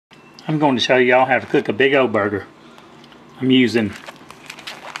I'm going to show y'all how to cook a big old burger. I'm using,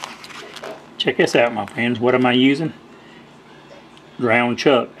 check this out my friends, what am I using? Ground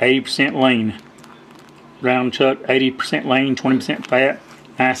chuck, 80% lean. Ground chuck, 80% lean, 20% fat.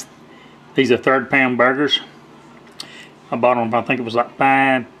 Nice. These are 3rd pound burgers. I bought them, I think it was like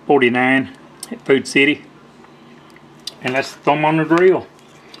 $5.49 at Food City. And let's throw them on the grill.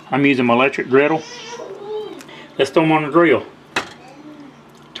 I'm using my electric griddle. Let's throw them on the grill.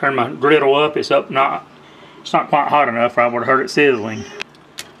 Turn my griddle up. It's not quite hot enough, or I would have heard it sizzling.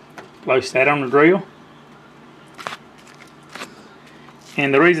 Place that on the grill.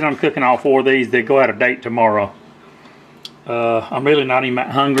 And the reason I'm cooking all 4 of these, they go out of date tomorrow. I'm really not even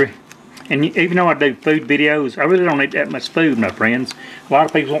that hungry. And even though I do food videos, I really don't eat that much food, my friends. A lot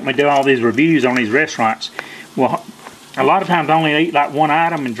of people want me to do all these reviews on these restaurants. Well, a lot of times I only eat like 1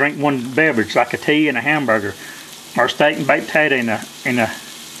 item and drink 1 beverage, like a tea and a hamburger, or steak and baked potato and a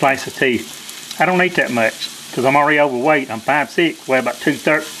slice of tea. I don't eat that much because I'm already overweight. I'm 5'6", weigh about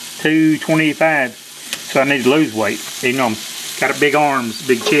 225, so I need to lose weight. You know, I've got a big arms,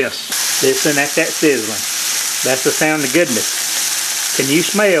 big chest. Listen, that's that sizzling. That's the sound of goodness. Can you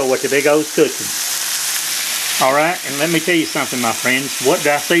smell what the big old's cooking? All right, and let me tell you something, my friends. What do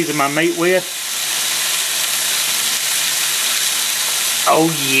I season my meat with? Oh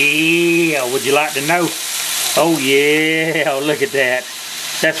yeah, would you like to know? Oh yeah, look at that.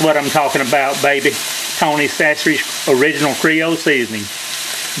 That's what I'm talking about, baby. Tony Sassery's original Creole seasoning.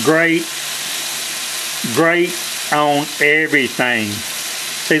 Great on everything.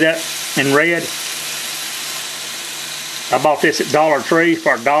 See that in red? I bought this at Dollar Tree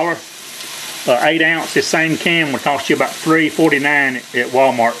for $1. 8 ounce, this same can would cost you about $3.49 at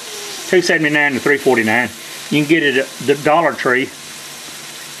Walmart. $2.79 to $3.49. You can get it at the Dollar Tree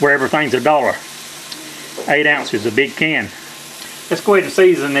where everything's $1. 8 ounces, a big can. Let's go ahead and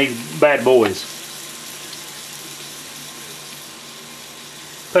season these bad boys.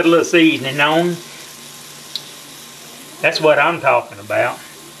 Put a little seasoning on. That's what I'm talking about.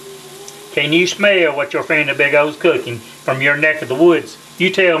 Can you smell what your friend the Big O's cooking from your neck of the woods? You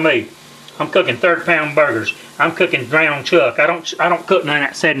tell me. I'm cooking 3rd pound burgers. I'm cooking ground chuck. I don't cook none of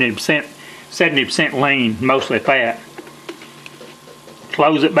that 70% lean, mostly fat.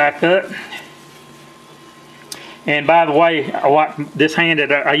 Close it back up. And by the way, I wiped this hand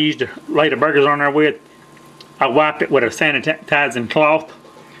that I used to lay the burgers on there with. I wiped it with a sanitizing cloth,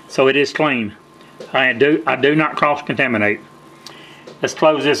 so it is clean. I do not cross-contaminate. Let's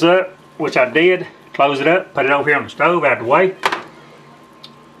close this up, which I did. Close it up, put it over here on the stove out of the way.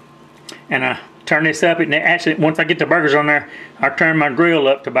 And I turn this up, and actually, once I get the burgers on there, I turn my grill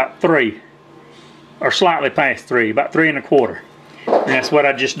up to about 3, or slightly past 3, about 3 1/4. And that's what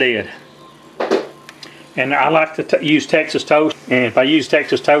I just did. And I like to use Texas toast, and if I use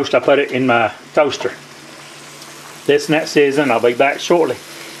Texas toast, I put it in my toaster. This and that sizzling. I'll be back shortly.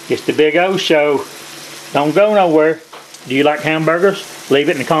 It's the Big O Show. Don't go nowhere. Do you like hamburgers? Leave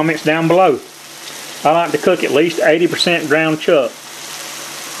it in the comments down below. I like to cook at least 80% ground chuck.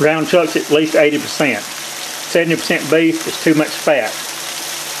 Ground chuck's at least 80%. 70% beef is too much fat.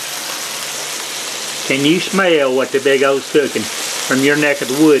 Can you smell what the Big O's cooking from your neck of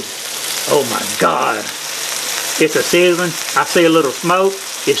the woods? Oh my God. It's a sizzling. I see a little smoke.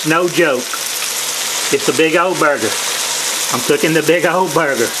 It's no joke. It's a big old burger. I'm cooking the big old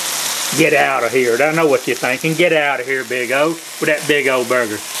burger. Get out of here. I know what you're thinking. Get out of here, Big O, with that big old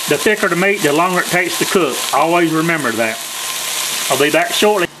burger. The thicker the meat, the longer it takes to cook. Always remember that. I'll be back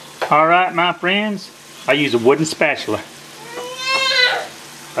shortly. Alright, my friends. I use a wooden spatula.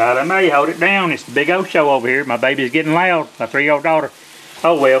 Right, I may hold it down. It's the Big O Show over here. My baby's getting loud. My 3-year-old daughter.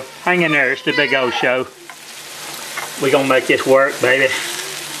 Oh well, hang in there. It's the Big O Show. We're gonna make this work, baby.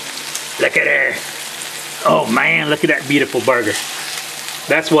 Look at her. Oh man, look at that beautiful burger.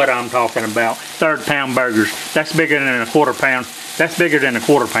 That's what I'm talking about. 3rd pound burgers. That's bigger than a 1/4 pound. That's bigger than a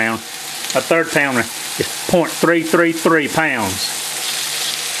 1/4 pound. A 3rd pounder is 0.333 pounds.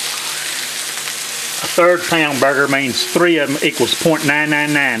 A 3rd pound burger means 3 of them equals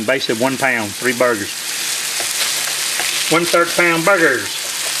 0.999. Basically 1 pound, 3 burgers. 1/3 pound burgers.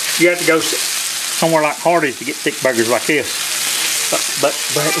 You have to go somewhere like Hardee's to get thick burgers like this. But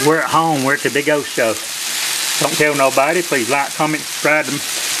we're at home. We're at the Big O Show. Don't tell nobody. Please like, comment, subscribe to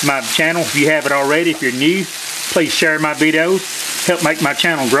my channel if you haven't already. If you're new, please share my videos. Help make my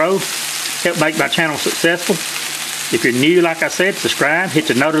channel grow. Help make my channel successful. If you're new, like I said, subscribe. Hit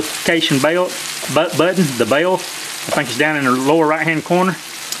the notification button, the bell. I think it's down in the lower right-hand corner.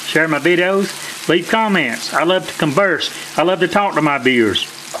 Share my videos. Leave comments. I love to converse. I love to talk to my viewers.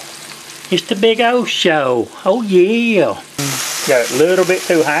 It's the Big O Show. Oh yeah. Got it a little bit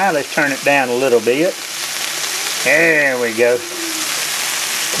too high. Let's turn it down a little bit. There we go.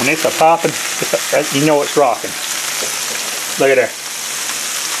 When it's a popping, you know it's rocking. Look at there.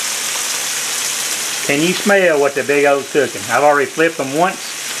 Can you smell what the Big O's cooking? I've already flipped them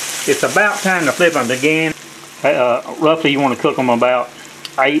once. It's about time to flip them again. Roughly you want to cook them about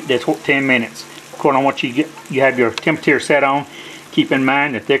 8 to 10 minutes. According on what you have your temperature set on. Keep in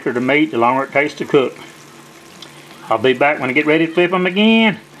mind, the thicker the meat, the longer it takes to cook. I'll be back when I get ready to flip them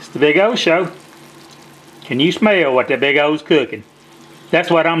again. It's the Big O Show. Can you smell what the Big O's cooking? That's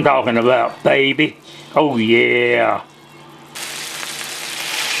what I'm talking about, baby. Oh yeah.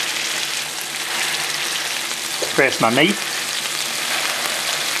 Press my meat.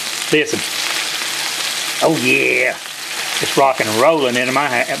 Listen. Oh yeah. It's rocking and rolling at my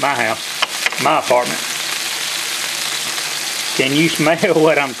house, my apartment. Can you smell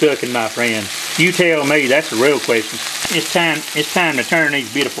what I'm cooking, my friend? You tell me. That's the real question. It's time to turn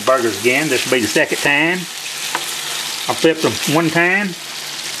these beautiful burgers again. This will be the second time. I flipped them one time.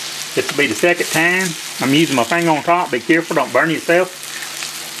 This will be the second time. I'm using my finger on top. Be careful, don't burn yourself.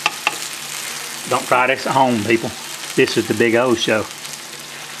 Don't try this at home, people. This is the Big O Show.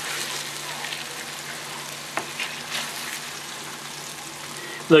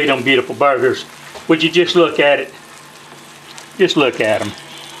 Look at them beautiful burgers. Would you just look at it? Just look at them.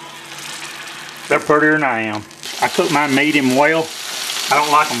 They're prettier than I am. I cook mine medium well. I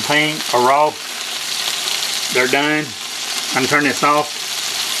don't like them pink or raw. They're done. I'm gonna turn this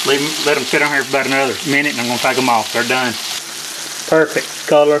off. Let them sit on here for about another minute, and I'm gonna take them off. They're done. Perfect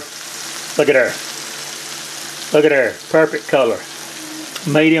color. Look at her. Look at her. Perfect color.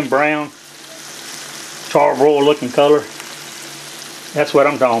 Medium brown. Charbroil looking color. That's what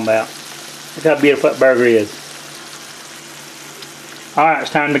I'm talking about. Look how beautiful that burger is. Alright,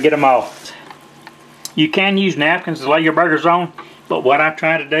 it's time to get them off. You can use napkins to lay your burgers on, but what I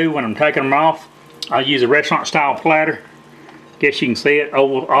try to do when I'm taking them off, I use a restaurant style platter. Guess you can see it,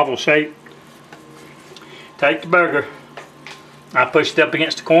 oval shape. Take the burger. I push it up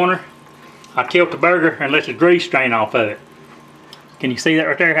against the corner. I tilt the burger and let the grease drain off of it. Can you see that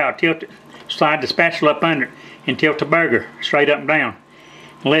right there, how I tilt it? Slide the spatula up under it and tilt the burger straight up and down.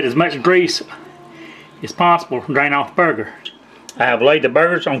 And let as much grease as possible drain off the burger. I have laid the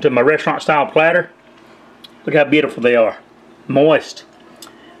burgers onto my restaurant style platter. Look how beautiful they are. Moist.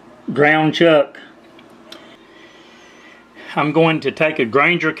 Ground chuck. I'm going to take a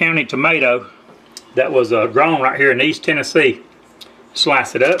Granger County tomato that was grown right here in East Tennessee.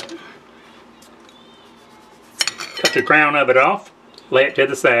 Slice it up. Cut the crown of it off. Lay it to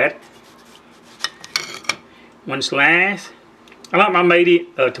the side. One slice. I like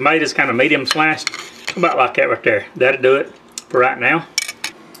my tomatoes kind of medium sliced. About like that right there. That'll do it for right now.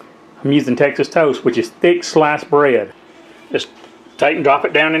 I'm using Texas toast, which is thick sliced bread. Just take and drop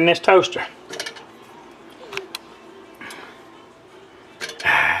it down in this toaster.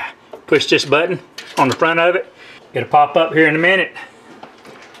 Push this button on the front of it. It'll pop up here in a minute.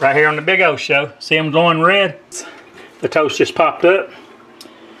 Right here on the Big O Show. See them glowing red? The toast just popped up.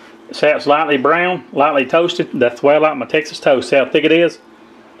 See how it's lightly brown, lightly toasted. That's the way I like my Texas toast. See how thick it is?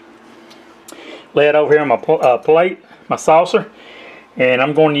 Lay it over here on my plate, my saucer. And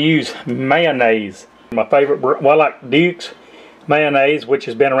I'm going to use mayonnaise. My favorite, well, I like Duke's mayonnaise, which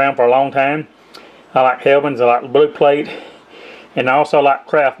has been around for a long time. I like Hellman's, I like Blue Plate. And I also like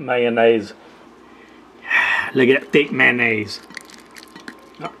Kraft mayonnaise. Look at that thick mayonnaise.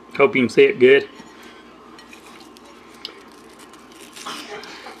 Hope you can see it good.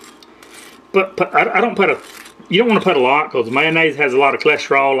 But I don't put you don't want to put a lot because mayonnaise has a lot of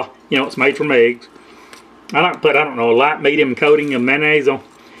cholesterol. You know, it's made from eggs. I like to put, I don't know, a light medium coating of mayonnaise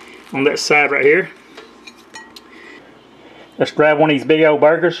on that side right here. Let's grab one of these Big O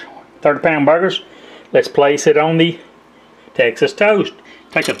burgers, 30-pound burgers. Let's place it on the Texas toast.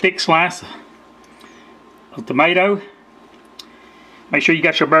 Take a thick slice of tomato. Make sure you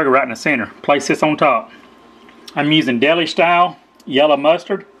got your burger right in the center. Place this on top. I'm using deli style yellow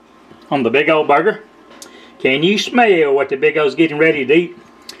mustard on the Big O burger. Can you smell what the Big O's getting ready to eat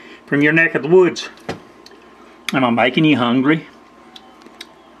from your neck of the woods? Am I making you hungry?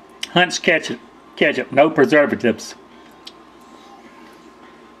 Hunt's ketchup, no preservatives.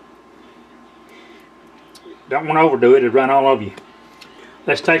 Don't want to overdo it, it'll run all over you.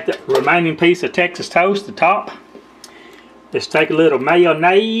 Let's take the remaining piece of Texas toast, the top. Let's take a little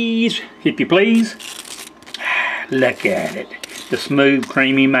mayonnaise, if you please. Look at it. The smooth,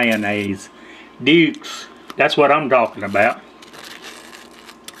 creamy mayonnaise. Duke's. That's what I'm talking about.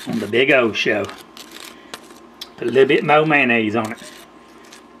 On the Big O Show. Put a little bit more mayonnaise on it.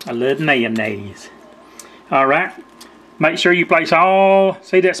 A little mayonnaise. Alright. Make sure you place all,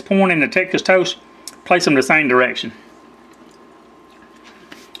 see that's pouring in the Texas toast? Place them the same direction.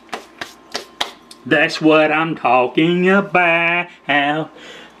 That's what I'm talking about.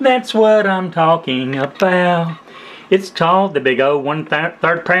 That's what I'm talking about. It's called the Big O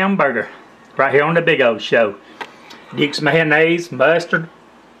 1/3 pound burger. Right here on the Big O Show. Duke's mayonnaise, mustard,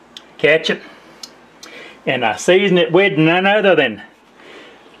 ketchup. And I season it with none other than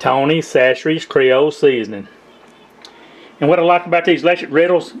Tony Chachere's Creole seasoning. And what I like about these electric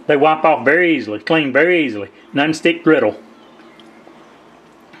griddles, they wipe off very easily, clean very easily. Non-stick griddle.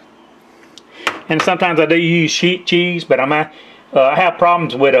 And sometimes I do use sheet cheese, but I have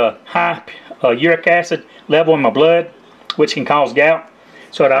problems with a high uric acid level in my blood, which can cause gout.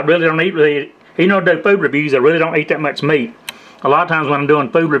 So I really don't eat, even though I do food reviews, I really don't eat that much meat. A lot of times when I'm doing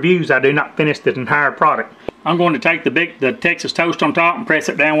food reviews, I do not finish the entire product. I'm going to take the Texas toast on top and press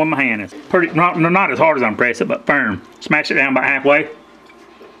it down with my hand. It's pretty, not as hard as I press it, but firm. Smash it down about halfway.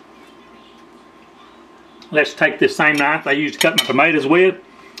 Let's take this same knife I used to cut my tomatoes with.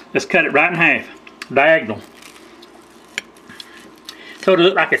 Let's cut it right in half, diagonal. So it'll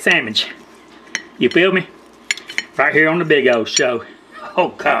look like a sandwich. You feel me? Right here on the Big O Show. Oh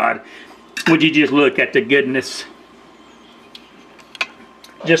God, would you just look at the goodness?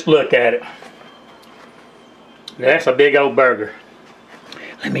 Just look at it. That's a big old burger.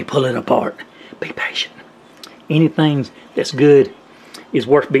 Let me pull it apart. Be patient. Anything that's good is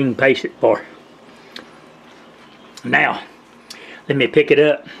worth being patient for. Now, let me pick it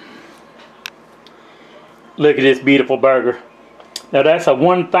up. Look at this beautiful burger. Now that's a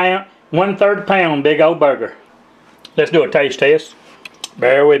 1/3 pound big old burger. Let's do a taste test.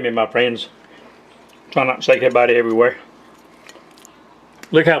 Bear with me, my friends. Try not to shake everybody everywhere.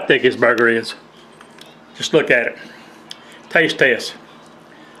 Look how thick this burger is. Just look at it. Taste test.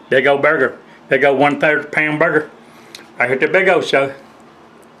 Big old burger. Big old 1/3 pound burger. Right here at the Big O Show.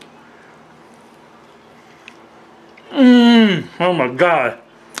 Oh my God.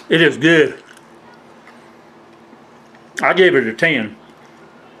 It is good. I give it a 10.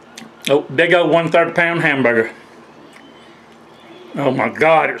 Oh, big old 1/3 pound hamburger. Oh my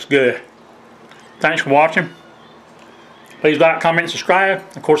God, it's good. Thanks for watching. Please like, comment, subscribe.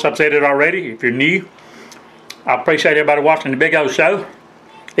 Of course, I've said it already. If you're new, I appreciate everybody watching the Big O Show.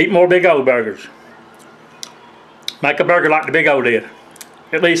 Eat more Big O burgers. Make a burger like the Big O did.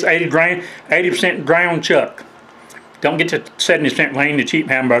 At least 80% ground chuck. Don't get to 70% lean, the cheap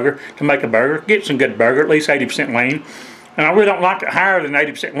hamburger, to make a burger. Get some good burger, at least 80% lean. And I really don't like it higher than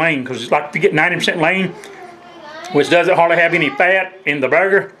 80% lean, because it's like if you get 90% lean, which doesn't hardly have any fat in the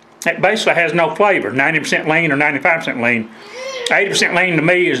burger, it basically has no flavor. 90% lean or 95% lean. 80% lean to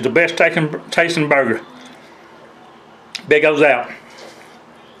me is the best tasting burger. Big O's out.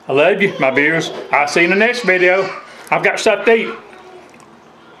 I love you, my viewers. I'll see you in the next video. I've got stuff to eat.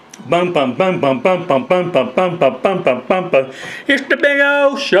 Bum bum bum bum bum bum bum bum bum bum bum bum bum. It's the Big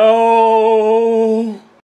O Show.